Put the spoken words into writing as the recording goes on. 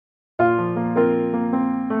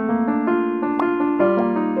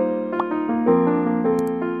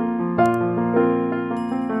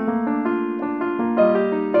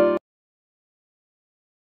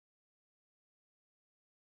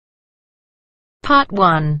Part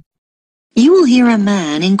 1. You will hear a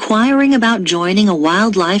man inquiring about joining a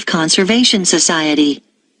wildlife conservation society.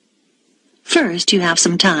 First, you have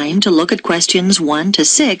some time to look at questions 1 to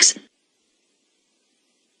 6.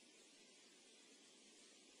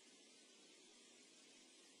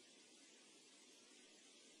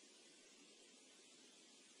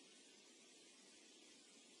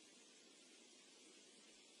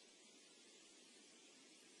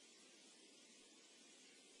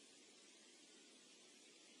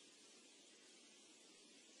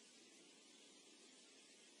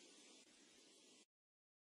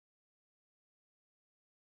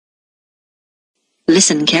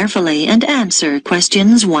 Listen carefully and answer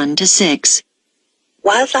questions 1 to 6.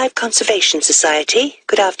 Wildlife Conservation Society.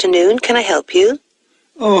 Good afternoon. Can I help you?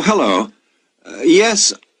 Oh, hello.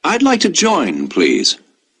 Yes, I'd like to join, please.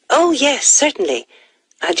 Oh, yes, certainly.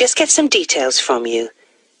 I'll just get some details from you.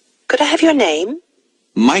 Could I have your name?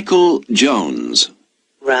 Michael Jones.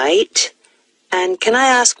 Right. And can I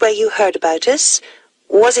ask where you heard about us?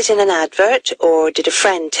 Was it in an advert, or did a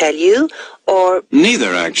friend tell you, or...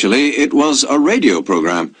 Neither, actually. It was a radio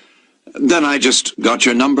program. Then I just got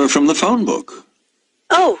your number from the phone book.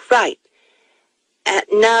 Oh, right.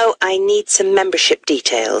 Now I need some membership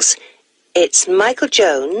details. It's Michael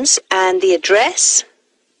Jones, and the address?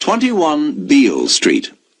 21 Beale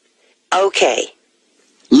Street. Okay.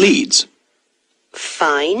 Leeds.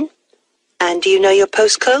 Fine. And do you know your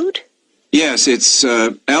postcode? Yes, it's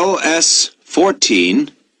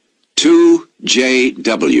LS14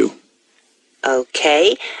 2JW.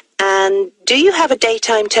 Okay. And do you have a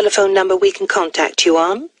daytime telephone number we can contact you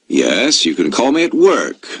on? Yes, you can call me at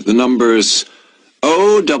work. The number's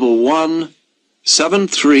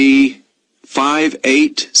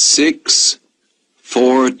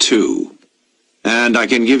 011-73-586-42. And I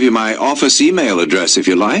can give you my office email address if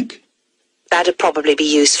you like. That'd probably be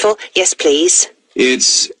useful. Yes, please.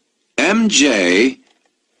 It's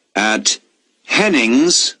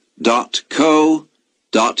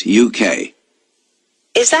mj@hennings.co.uk.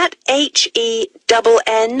 Is that HENNINGS?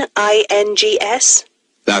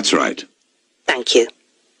 That's right. Thank you.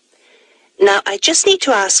 Now, I just need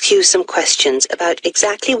to ask you some questions about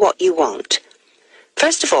exactly what you want.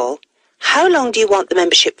 First of all, how long do you want the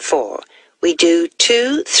membership for? We do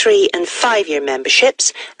 2, 3, and 5-year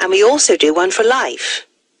memberships, and we also do one for life.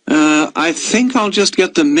 I think I'll just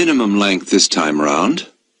get the minimum length this time round.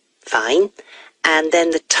 Fine. And then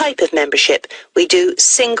the type of membership. We do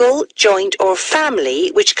single, joint, or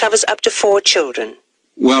family, which covers up to 4 children.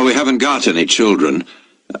 Well, we haven't got any children,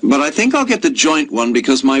 but I think I'll get the joint one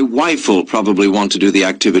because my wife will probably want to do the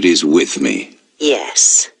activities with me.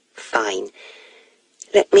 Yes. Fine.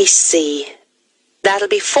 Let me see. That'll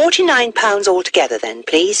be £49 altogether then,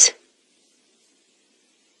 please.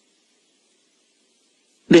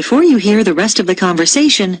 Before you hear the rest of the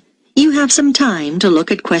conversation, you have some time to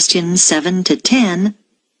look at questions 7 to 10.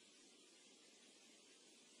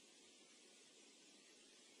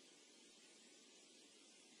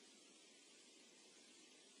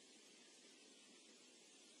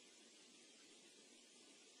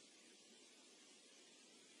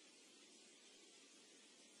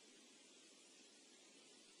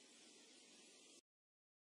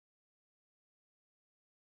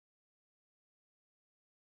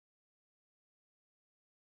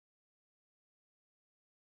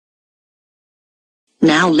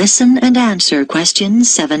 Now listen and answer questions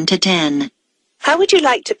 7 to 10. How would you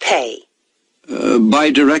like to pay? By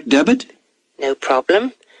direct debit? No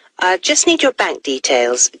problem. I just need your bank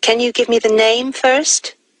details. Can you give me the name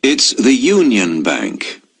first? It's the Union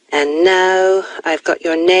Bank. And now I've got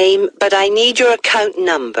your name, but I need your account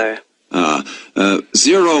number.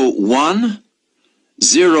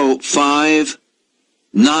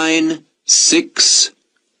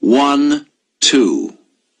 01059612.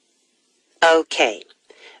 Okay.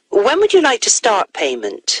 When would you like to start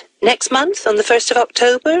payment? Next month, on the 1st of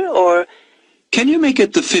October, or...? Can you make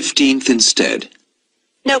it the 15th instead?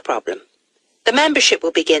 No problem. The membership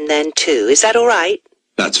will begin then, too. Is that all right?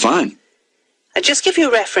 That's fine. I'll just give you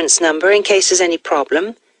a reference number in case there's any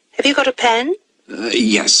problem. Have you got a pen?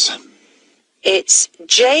 Yes. It's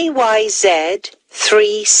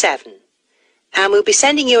JYZ37. And we'll be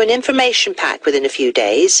sending you an information pack within a few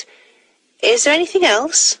days. Is there anything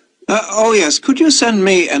else? Oh, yes. Could you send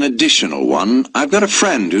me an additional one? I've got a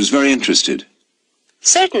friend who's very interested.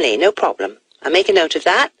 Certainly, no problem. I'll make a note of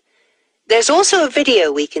that. There's also a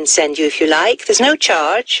video we can send you if you like. There's no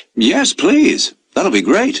charge. Yes, please. That'll be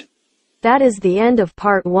great. That is the end of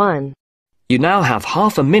Part 1. You now have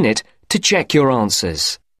half a minute to check your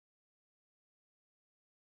answers.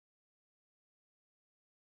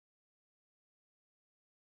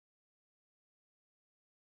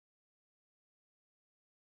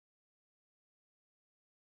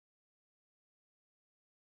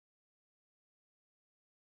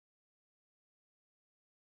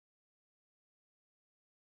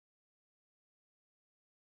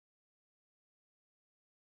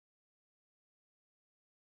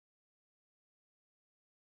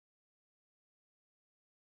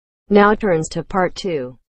 Now turns to part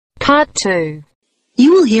 2. Part 2.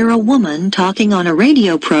 You will hear a woman talking on a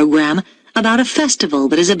radio program about a festival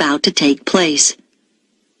that is about to take place.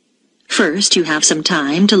 First, you have some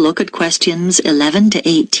time to look at questions 11 to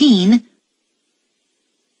 18.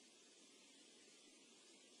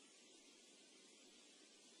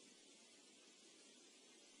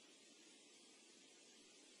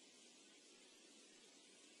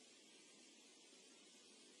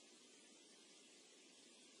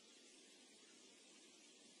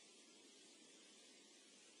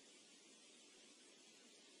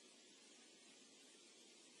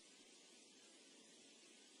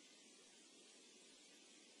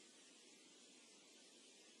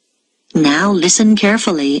 Now listen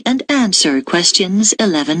carefully and answer questions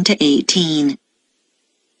 11 to 18.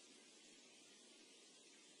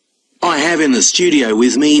 I have in the studio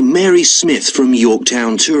with me Mary Smith from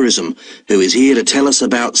Yorktown Tourism, who is here to tell us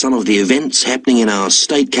about some of the events happening in our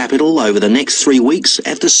state capital over the next 3 weeks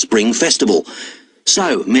at the Spring Festival.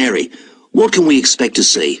 So, Mary, what can we expect to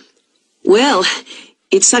see? Well,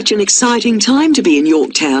 it's such an exciting time to be in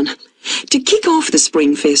Yorktown. To kick off the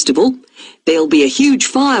Spring Festival, there'll be a huge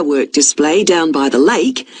firework display down by the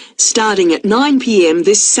lake, starting at 9 p.m.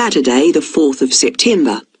 this Saturday, the 4th of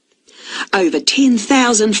September. Over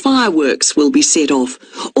 10,000 fireworks will be set off,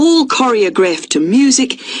 all choreographed to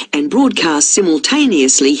music and broadcast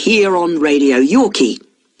simultaneously here on Radio Yorkie.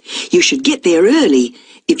 You should get there early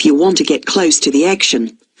if you want to get close to the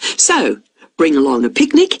action. So, bring along a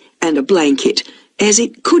picnic and a blanket, as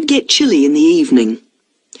it could get chilly in the evening.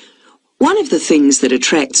 One of the things that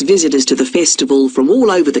attracts visitors to the festival from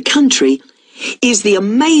all over the country is the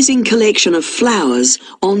amazing collection of flowers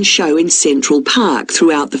on show in Central Park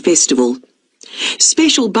throughout the festival.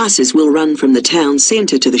 Special buses will run from the town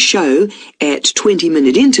centre to the show at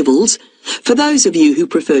 20-minute intervals for those of you who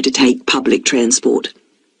prefer to take public transport.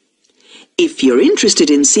 If you're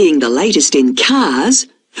interested in seeing the latest in cars,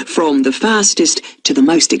 from the fastest to the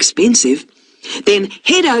most expensive, then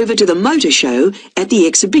head over to the motor show at the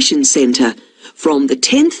Exhibition Centre from the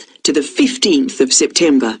 10th to the 15th of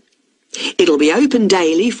September. It'll be open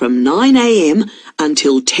daily from 9 a.m.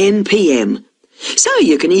 until 10 p.m. So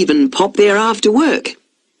you can even pop there after work.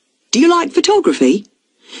 Do you like photography?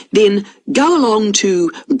 Then go along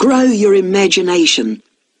to Grow Your Imagination,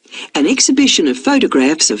 an exhibition of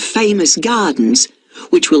photographs of famous gardens,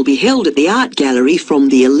 which will be held at the Art Gallery from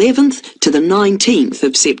the 11th to the 19th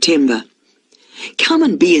of September. Come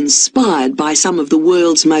and be inspired by some of the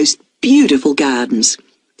world's most beautiful gardens.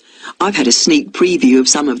 I've had a sneak preview of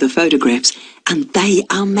some of the photographs, and they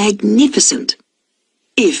are magnificent.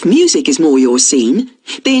 If music is more your scene,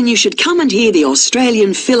 then you should come and hear the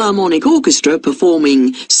Australian Philharmonic Orchestra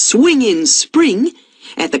performing Swing in Spring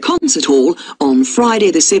at the Concert Hall on Friday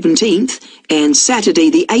the 17th and Saturday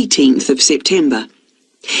the 18th of September.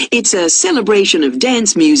 It's a celebration of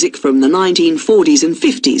dance music from the 1940s and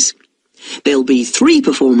 50s. There'll be 3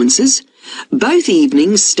 performances. Both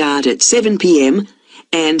evenings start at 7 p.m.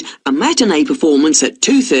 and a matinee performance at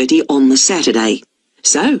 2:30 on the Saturday.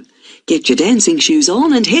 So, get your dancing shoes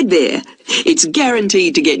on and head there. It's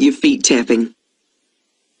guaranteed to get your feet tapping.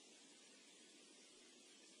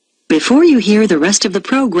 Before you hear the rest of the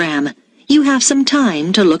program, you have some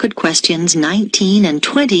time to look at questions 19 and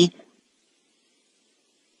 20.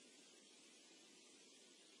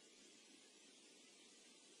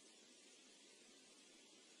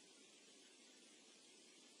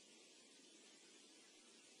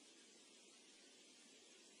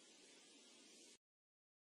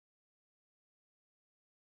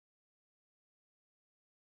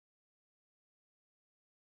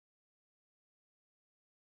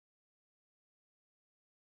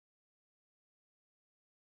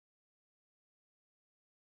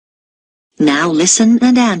 Now listen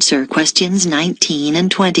and answer questions 19 and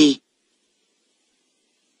 20.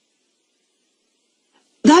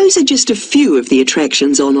 Those are just a few of the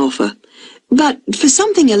attractions on offer. But for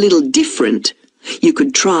something a little different, you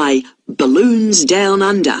could try Balloons Down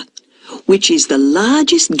Under, which is the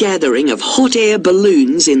largest gathering of hot air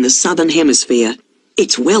balloons in the Southern Hemisphere.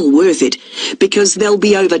 It's well worth it, because there'll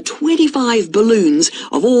be over 25 balloons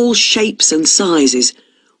of all shapes and sizes,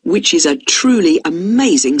 which is a truly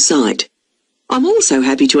amazing sight. I'm also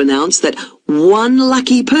happy to announce that one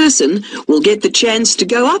lucky person will get the chance to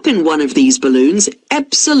go up in one of these balloons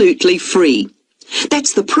absolutely free.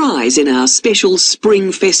 That's the prize in our special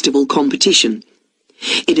Spring Festival competition.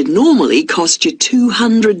 It'd normally cost you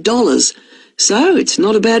 $200, so it's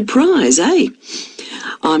not a bad prize, eh?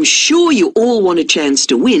 I'm sure you all want a chance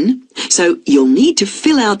to win, so you'll need to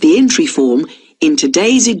fill out the entry form in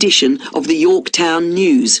today's edition of the Yorktown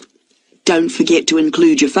News. don't forget to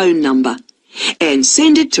include your phone number. And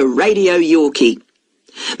send it to Radio Yorkie.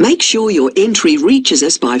 Make sure your entry reaches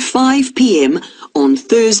us by 5 p.m. on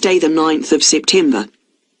Thursday the 9th of September.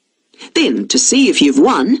 Then, to see if you've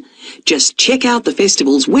won, just check out the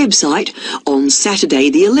festival's website on Saturday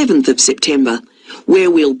the 11th of September,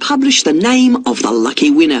 where we'll publish the name of the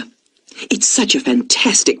lucky winner. It's such a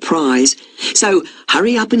fantastic prize, so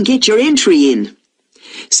hurry up and get your entry in.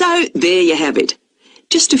 So, there you have it.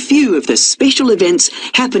 Just a few of the special events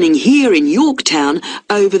happening here in Yorktown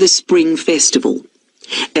over the Spring Festival.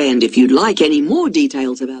 And if you'd like any more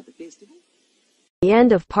details about the festival... The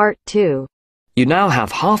end of part 2. You now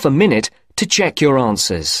have half a minute to check your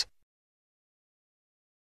answers.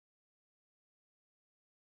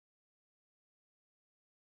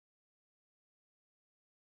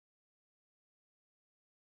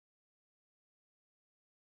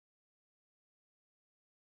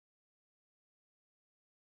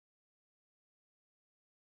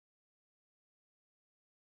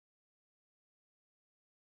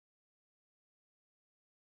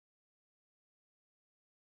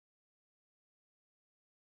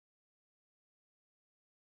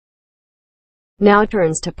 Now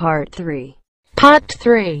turns to part 3. Part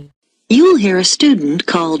 3. You'll hear a student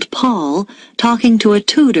called Paul talking to a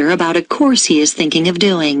tutor about a course he is thinking of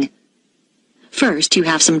doing. First, you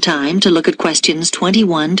have some time to look at questions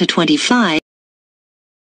 21 to 25.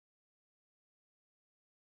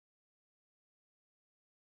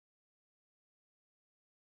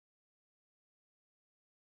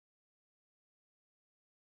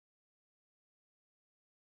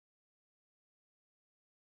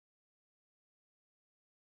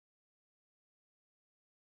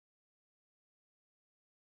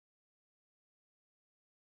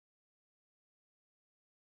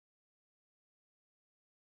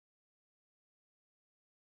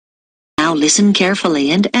 Now listen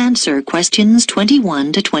carefully and answer questions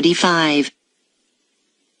 21 to 25.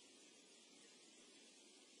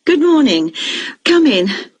 Good morning. Come in.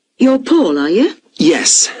 You're Paul, are you?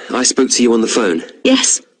 Yes, I spoke to you on the phone.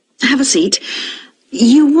 Yes. Have a seat.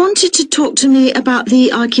 You wanted to talk to me about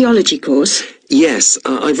the archaeology course? Yes,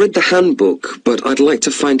 I've read the handbook, but I'd like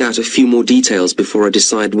to find out a few more details before I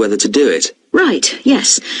decide whether to do it. Right,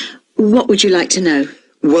 yes. What would you like to know?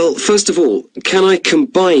 Well, first of all, can I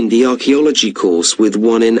combine the archaeology course with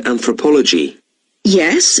one in anthropology?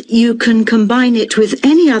 Yes, you can combine it with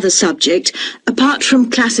any other subject apart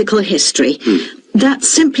from classical history. That's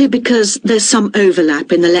simply because there's some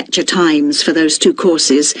overlap in the lecture times for those two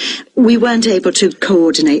courses. We weren't able to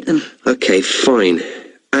coordinate them. Okay, fine.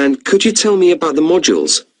 And could you tell me about the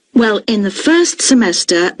modules? Well, in the first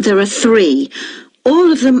semester, there are 3.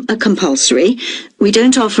 All of them are compulsory. We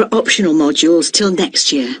don't offer optional modules till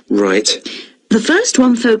next year. Right. The first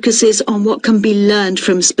one focuses on what can be learned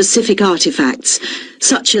from specific artifacts,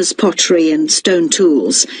 such as pottery and stone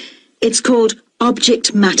tools. It's called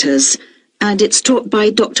Object Matters, and it's taught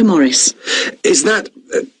by Dr. Morris. Is that...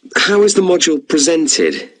 how is the module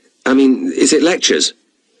presented? I mean, is it lectures?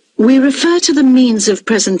 We refer to the means of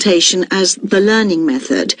presentation as the learning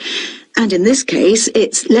method, and in this case,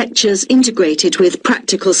 it's lectures integrated with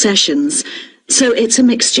practical sessions, so it's a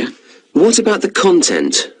mixture. What about the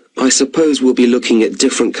content? I suppose we'll be looking at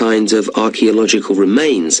different kinds of archaeological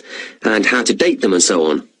remains and how to date them and so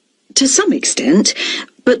on. To some extent,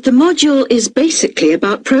 but the module is basically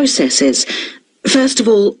about processes. First of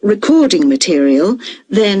all, recording material,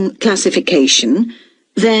 then classification,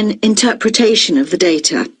 then interpretation of the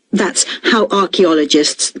data. That's how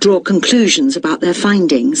archaeologists draw conclusions about their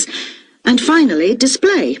findings. And finally,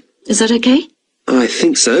 display. Is that okay? I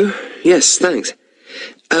think so. Yes, thanks.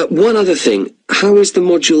 One other thing. How is the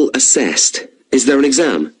module assessed? Is there an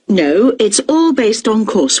exam? No, it's all based on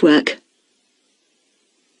coursework.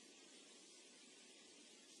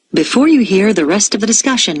 Before you hear the rest of the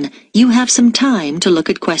discussion, you have some time to look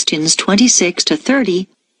at questions 26 to 30.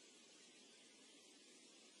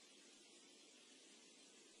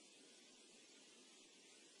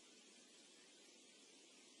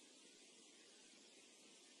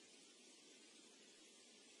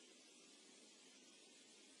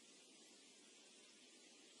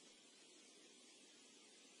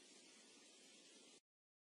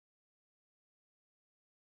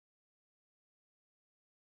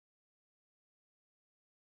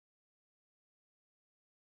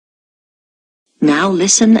 Now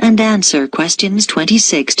listen and answer questions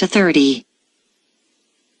 26 to 30.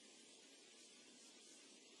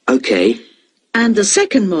 Okay. And the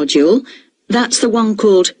second module, that's the one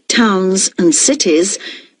called Towns and Cities,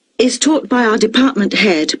 is taught by our department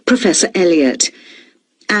head, Professor Elliott.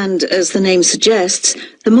 And, as the name suggests,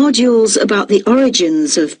 the module's about the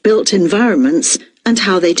origins of built environments and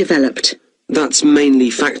how they developed. That's mainly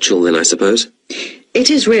factual then, I suppose. It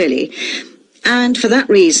is really. And for that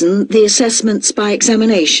reason, the assessment's by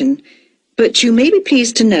examination. But you may be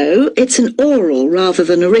pleased to know it's an oral rather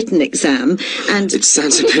than a written exam, and... It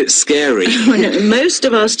sounds a bit scary. Oh, no, most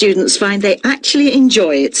of our students find they actually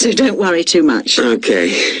enjoy it, so don't worry too much.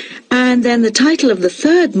 Okay. And then the title of the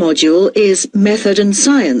third module is Method and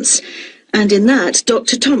Science. And in that,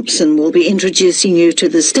 Dr. Thompson will be introducing you to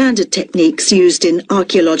the standard techniques used in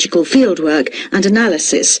archaeological fieldwork and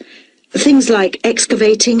analysis. Things like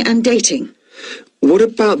excavating and dating. What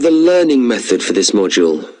about the learning method for this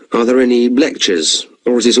module? Are there any lectures,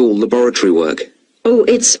 or is it all laboratory work? Oh,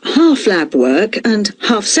 it's half lab work and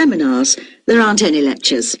half seminars. There aren't any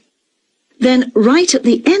lectures. Then, right at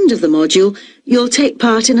the end of the module, you'll take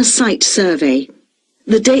part in a site survey.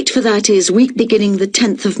 The date for that is week beginning the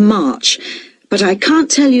 10th of March, but I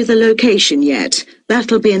can't tell you the location yet.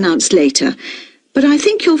 That'll be announced later. But I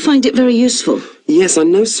think you'll find it very useful. Yes, I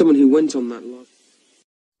know someone who went on that last...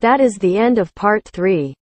 That is the end of part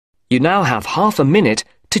 3. You now have half a minute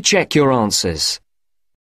to check your answers.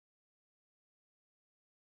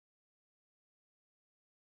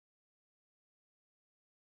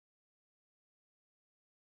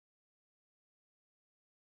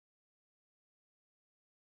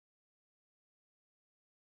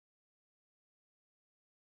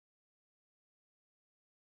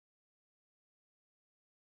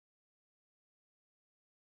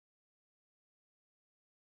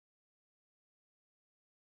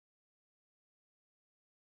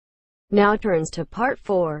 Now turns to part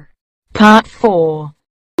 4. Part 4.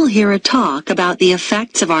 We'll hear a talk about the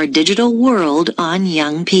effects of our digital world on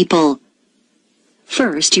young people.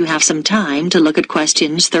 First, you have some time to look at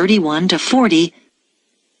questions 31 to 40.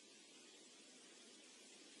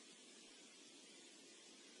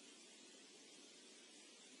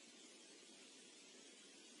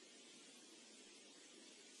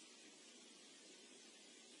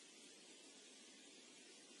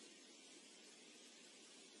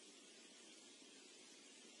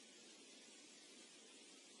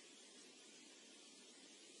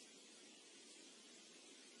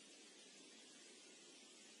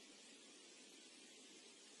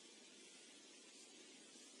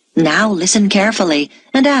 Now listen carefully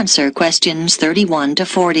and answer questions 31 to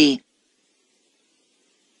 40.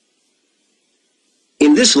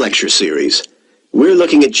 In this lecture series, we're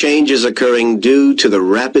looking at changes occurring due to the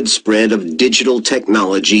rapid spread of digital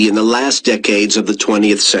technology in the last decades of the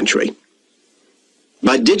 20th century.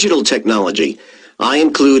 By digital technology, I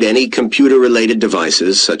include any computer-related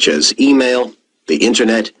devices such as email, the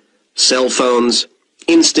internet, cell phones,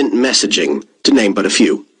 instant messaging, to name but a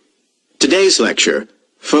few. Today's lecture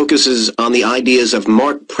focuses on the ideas of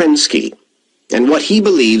Mark Prensky and what he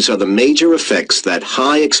believes are the major effects that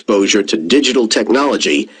high exposure to digital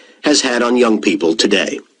technology has had on young people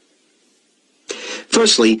today.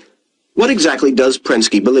 Firstly, what exactly does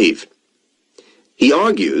Prensky believe? He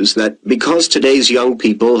argues that because today's young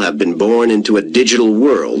people have been born into a digital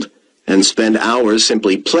world and spend hours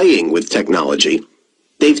simply playing with technology,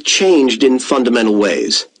 they've changed in fundamental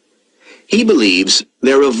ways. He believes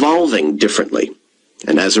they're evolving differently,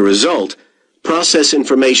 and as a result, process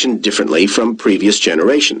information differently from previous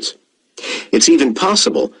generations. It's even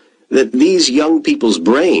possible that these young people's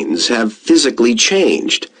brains have physically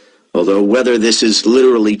changed, although whether this is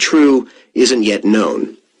literally true isn't yet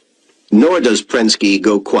known. Nor does Prensky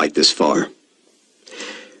go quite this far.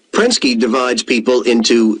 Prensky divides people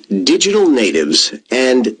into digital natives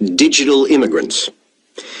and digital immigrants.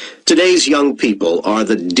 Today's young people are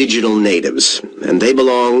the digital natives, and they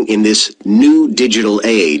belong in this new digital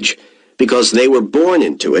age because they were born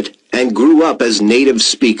into it and grew up as native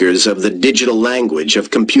speakers of the digital language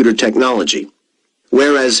of computer technology,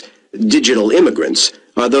 whereas digital immigrants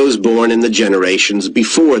are those born in the generations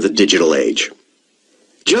before the digital age.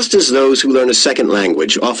 Just as those who learn a second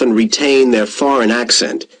language often retain their foreign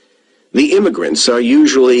accent, the immigrants are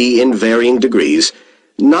usually, in varying degrees,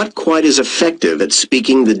 not quite as effective at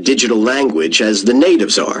speaking the digital language as the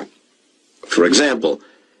natives are. For example,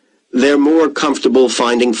 they're more comfortable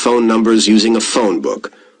finding phone numbers using a phone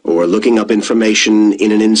book or looking up information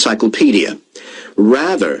in an encyclopedia,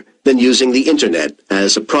 rather than using the internet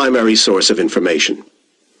as a primary source of information.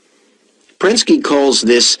 Prensky calls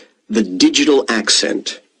this the digital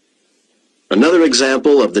accent. Another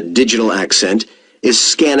example of the digital accent is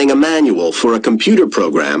scanning a manual for a computer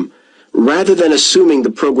program rather than assuming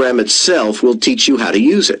the program itself will teach you how to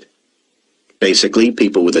use it. Basically,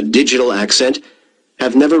 people with a digital accent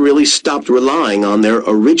have never really stopped relying on their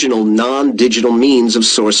original non-digital means of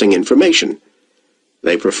sourcing information.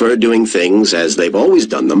 They prefer doing things as they've always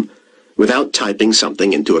done them, without typing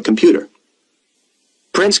something into a computer.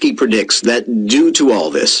 Prensky predicts that due to all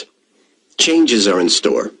this, changes are in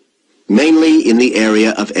store, mainly in the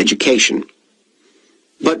area of education.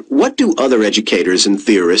 But what do other educators and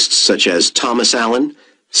theorists such as Thomas Allen,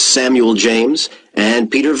 Samuel James, and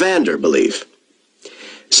Peter Vander believe?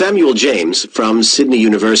 Samuel James, from Sydney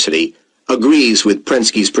University, agrees with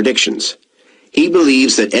Prensky's predictions. He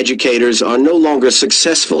believes that educators are no longer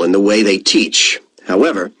successful in the way they teach.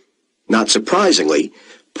 However, not surprisingly,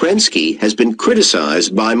 Prensky has been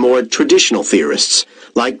criticized by more traditional theorists,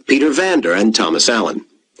 like Peter Vander and Thomas Allen.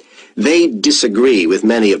 They disagree with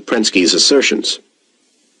many of Prensky's assertions.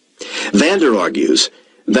 Vander argues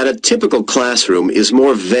that a typical classroom is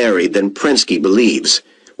more varied than Prensky believes,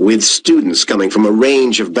 with students coming from a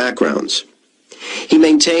range of backgrounds. He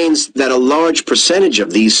maintains that a large percentage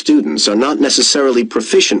of these students are not necessarily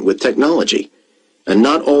proficient with technology, and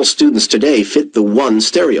not all students today fit the one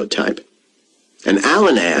stereotype. And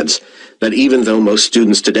Allen adds that even though most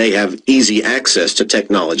students today have easy access to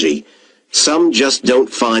technology, some just don't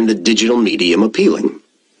find the digital medium appealing.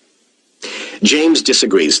 James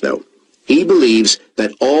disagrees, though. He believes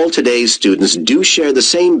that all today's students do share the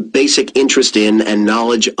same basic interest in and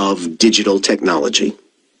knowledge of digital technology.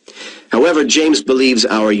 However, James believes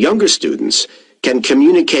our younger students can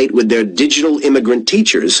communicate with their digital immigrant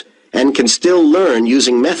teachers and can still learn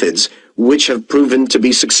using methods which have proven to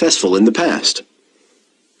be successful in the past.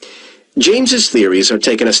 James's theories are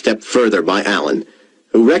taken a step further by Allen,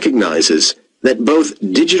 who recognizes that both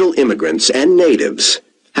digital immigrants and natives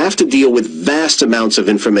have to deal with vast amounts of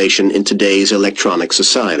information in today's electronic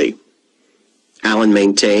society. Allen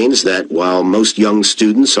maintains that while most young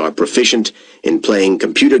students are proficient in playing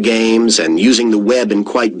computer games and using the web in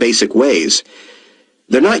quite basic ways,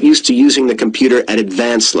 they're not used to using the computer at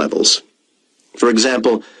advanced levels. For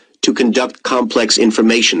example, to conduct complex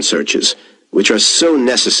information searches, which are so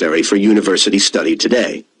necessary for university study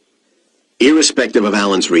today. Irrespective of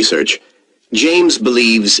Allen's research, James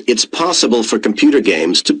believes it's possible for computer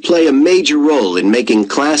games to play a major role in making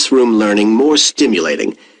classroom learning more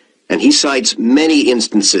stimulating, and he cites many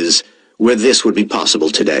instances where this would be possible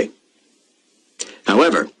today.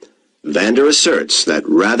 However, Vander asserts that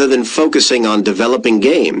rather than focusing on developing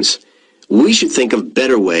games, we should think of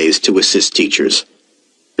better ways to assist teachers,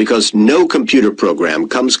 because no computer program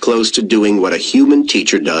comes close to doing what a human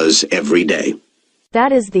teacher does every day.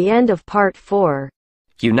 That is the end of part 4.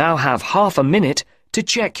 You now have half a minute to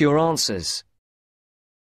check your answers.